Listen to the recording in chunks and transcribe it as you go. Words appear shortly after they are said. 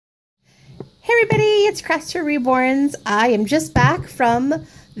everybody, it's Crafter Reborns. I am just back from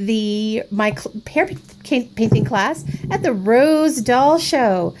my hair painting class at the Rose Doll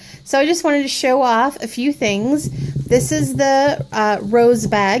Show. So I just wanted to show off a few things. This is the rose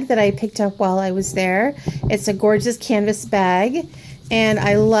bag that I picked up while I was there. It's a gorgeous canvas bag, and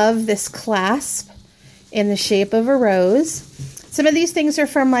I love this clasp in the shape of a rose. Some of these things are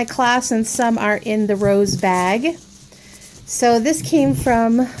from my class and some are in the rose bag. So this came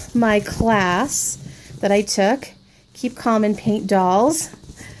from my class that I took, Keep Calm and Paint Dolls.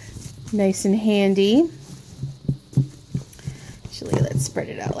 Nice and handy. Actually, let's spread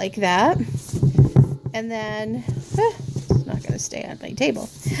it out like that. And then, it's not going to stay on my table.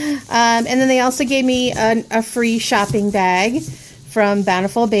 And then they also gave me a free shopping bag from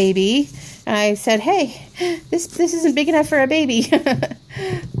Bountiful Baby. And I said, hey, this isn't big enough for a baby.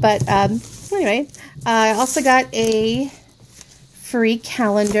 But anyway, I also got a free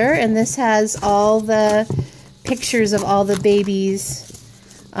calendar, and this has all the pictures of all the babies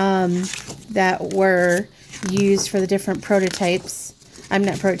that were used for the different prototypes.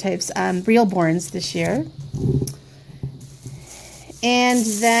 Not prototypes, Reborns this year. And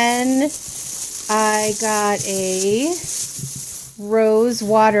then I got a rose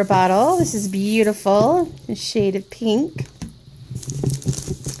water bottle. This is beautiful, a shade of pink.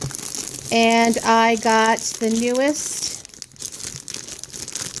 And I got the newest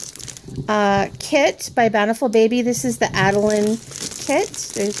kit by Bountiful Baby. This is the Adeline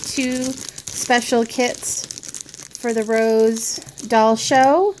kit. There's two special kits for the Rose Doll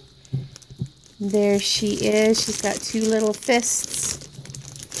Show. There she is. She's got two little fists.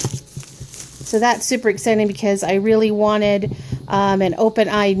 So that's super exciting because I really wanted an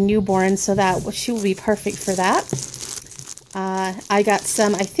open-eyed newborn, so that she will be perfect for that. I got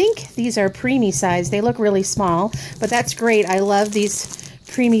some, I think these are preemie size. They look really small, but that's great. I love these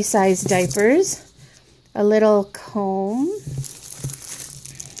preemie size diapers. A little comb.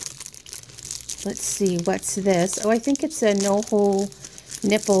 Let's see, what's this? Oh, I think it's a no-hole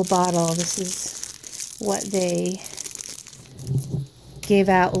nipple bottle. This is what they gave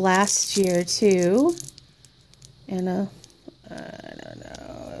out last year too. And I don't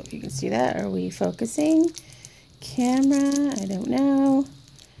know if you can see that. Are we focusing? Camera, I don't know.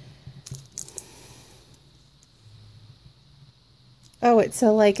 Oh, it's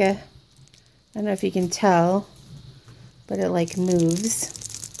like a, I don't know if you can tell, but it like moves.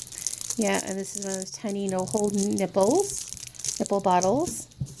 Yeah, and this is one of those tiny no-hole nipple bottles.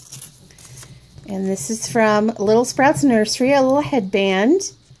 And this is from Little Sprouts Nursery, a little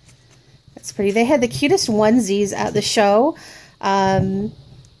headband. That's pretty. They had the cutest onesies at the show.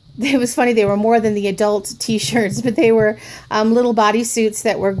 It was funny, they were more than the adult t-shirts, but they were little bodysuits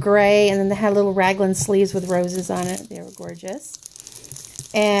that were gray, and then they had little raglan sleeves with roses on it. They were gorgeous.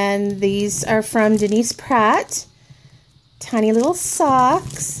 And these are from Denise Pratt. Tiny little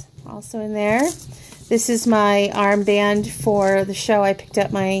socks, also in there. This is my armband for the show. I picked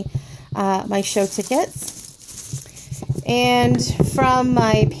up my my show tickets. And from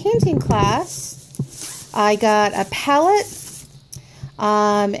my painting class, I got a palette.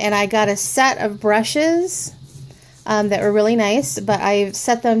 And I got a set of brushes that were really nice, but I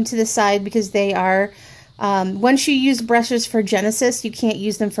set them to the side because they are, once you use brushes for Genesis, you can't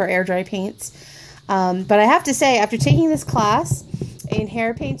use them for air dry paints. But I have to say, after taking this class in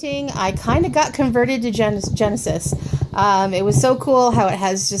hair painting, I kind of got converted to Genesis. It was so cool how it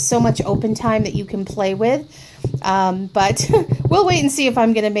has just so much open time that you can play with. But we'll wait and see if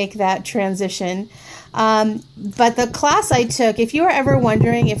I'm going to make that transition. But the class I took, if you are ever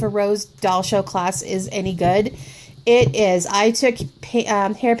wondering if a Rose Doll Show class is any good, it is. I took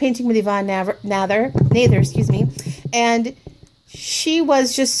hair painting with Evon Nather, and she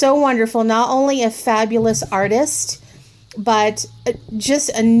was just so wonderful. Not only a fabulous artist, but just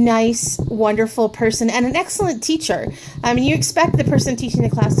a nice, wonderful person and an excellent teacher. I mean, you expect the person teaching the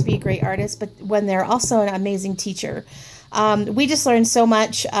class to be a great artist, but when they're also an amazing teacher. We just learned so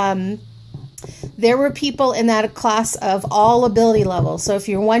much. There were people in that class of all ability levels. So if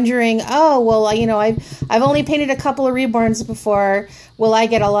you're wondering, oh, well, you know, I've only painted a couple of Reborns before, will I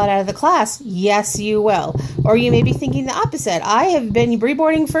get a lot out of the class? Yes, you will. Or you may be thinking the opposite. I have been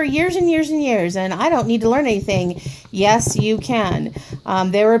reboarding for years and years and years, and I don't need to learn anything. Yes, you can.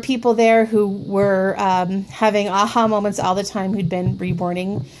 There were people there who were having aha moments all the time who'd been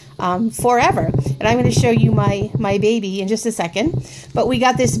reboarding forever. And I'm going to show you my baby in just a second. But we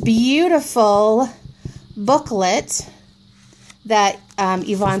got this beautiful booklet that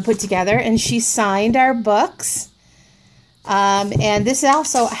Evon put together, and she signed our books. And this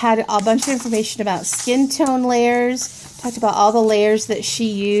also had a bunch of information about skin tone layers, talked about all the layers that she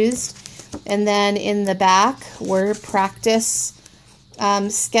used. And then in the back were practice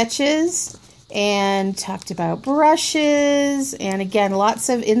sketches, and talked about brushes, and again, lots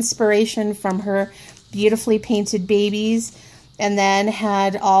of inspiration from her beautifully painted babies. And then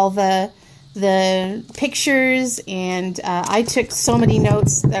had all the pictures, and I took so many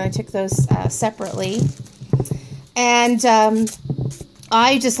notes that I took those separately. And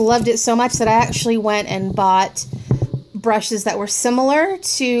I just loved it so much that I actually went and bought brushes that were similar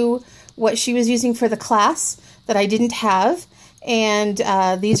to what she was using for the class that I didn't have. And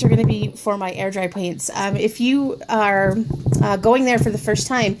these are going to be for my air dry paints. If you are going there for the first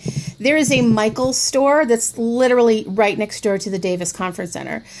time, there is a Michaels store that's literally right next door to the Davis Conference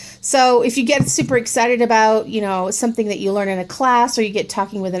Center. So if you get super excited about, you know, something that you learn in a class, or you get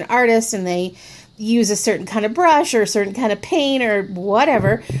talking with an artist and they use a certain kind of brush or a certain kind of paint or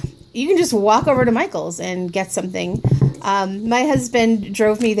whatever, you can just walk over to Michaels and get something. My husband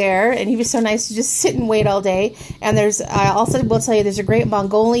drove me there, and he was so nice to just sit and wait all day. And I also will tell you, there's a great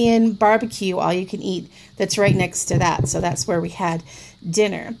Mongolian barbecue, all you can eat, that's right next to that. So that's where we had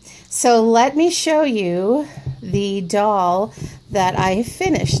dinner. So let me show you the doll that I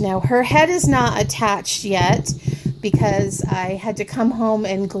finished. Now, her head is not attached yet because I had to come home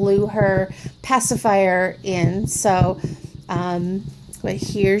and glue her pacifier in. So, but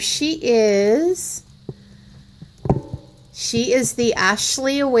here she is. She is the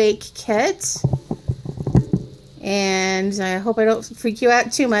Ashley Awake kit. And I hope I don't freak you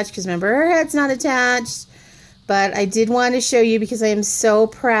out too much, because remember, her head's not attached. But I did want to show you because I am so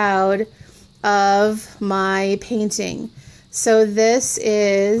proud of my painting. So this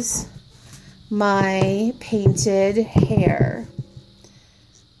is my painted hair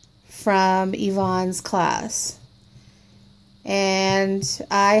from Evon's class. And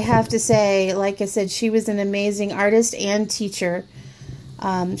I have to say, like I said, she was an amazing artist and teacher.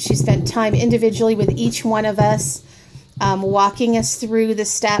 She spent time individually with each one of us, walking us through the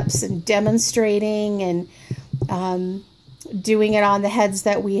steps and demonstrating and doing it on the heads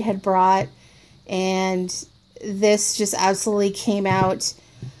that we had brought. And this just absolutely came out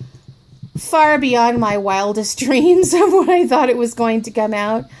far beyond my wildest dreams of what I thought it was going to come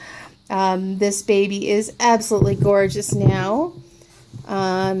out. This baby is absolutely gorgeous now.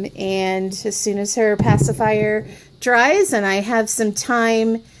 And as soon as her pacifier dries and I have some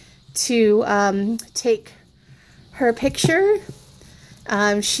time to take her picture,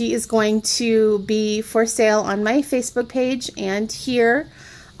 she is going to be for sale on my Facebook page and here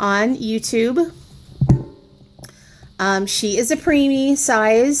on YouTube. She is a preemie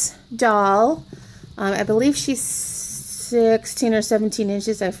size doll. I believe she's 16 or 17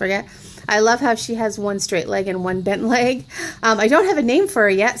 inches, I forget. I love how she has one straight leg and one bent leg. I don't have a name for her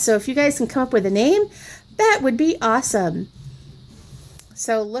yet, so if you guys can come up with a name, that would be awesome.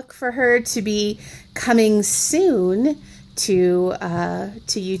 So look for her to be coming soon to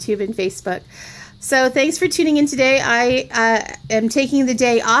YouTube and Facebook. So thanks for tuning in today. I am taking the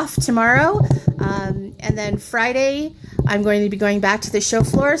day off tomorrow, and then Friday I'm going to be going back to the show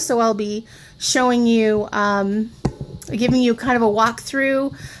floor, so I'll be showing you, giving you kind of a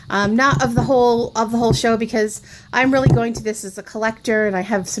walkthrough, not of the whole show, because I'm really going to this as a collector and I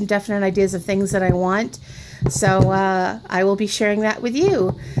have some definite ideas of things that I want. So I will be sharing that with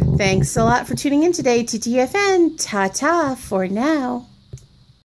you. Thanks a lot for tuning in today to TFN. Ta-ta for now.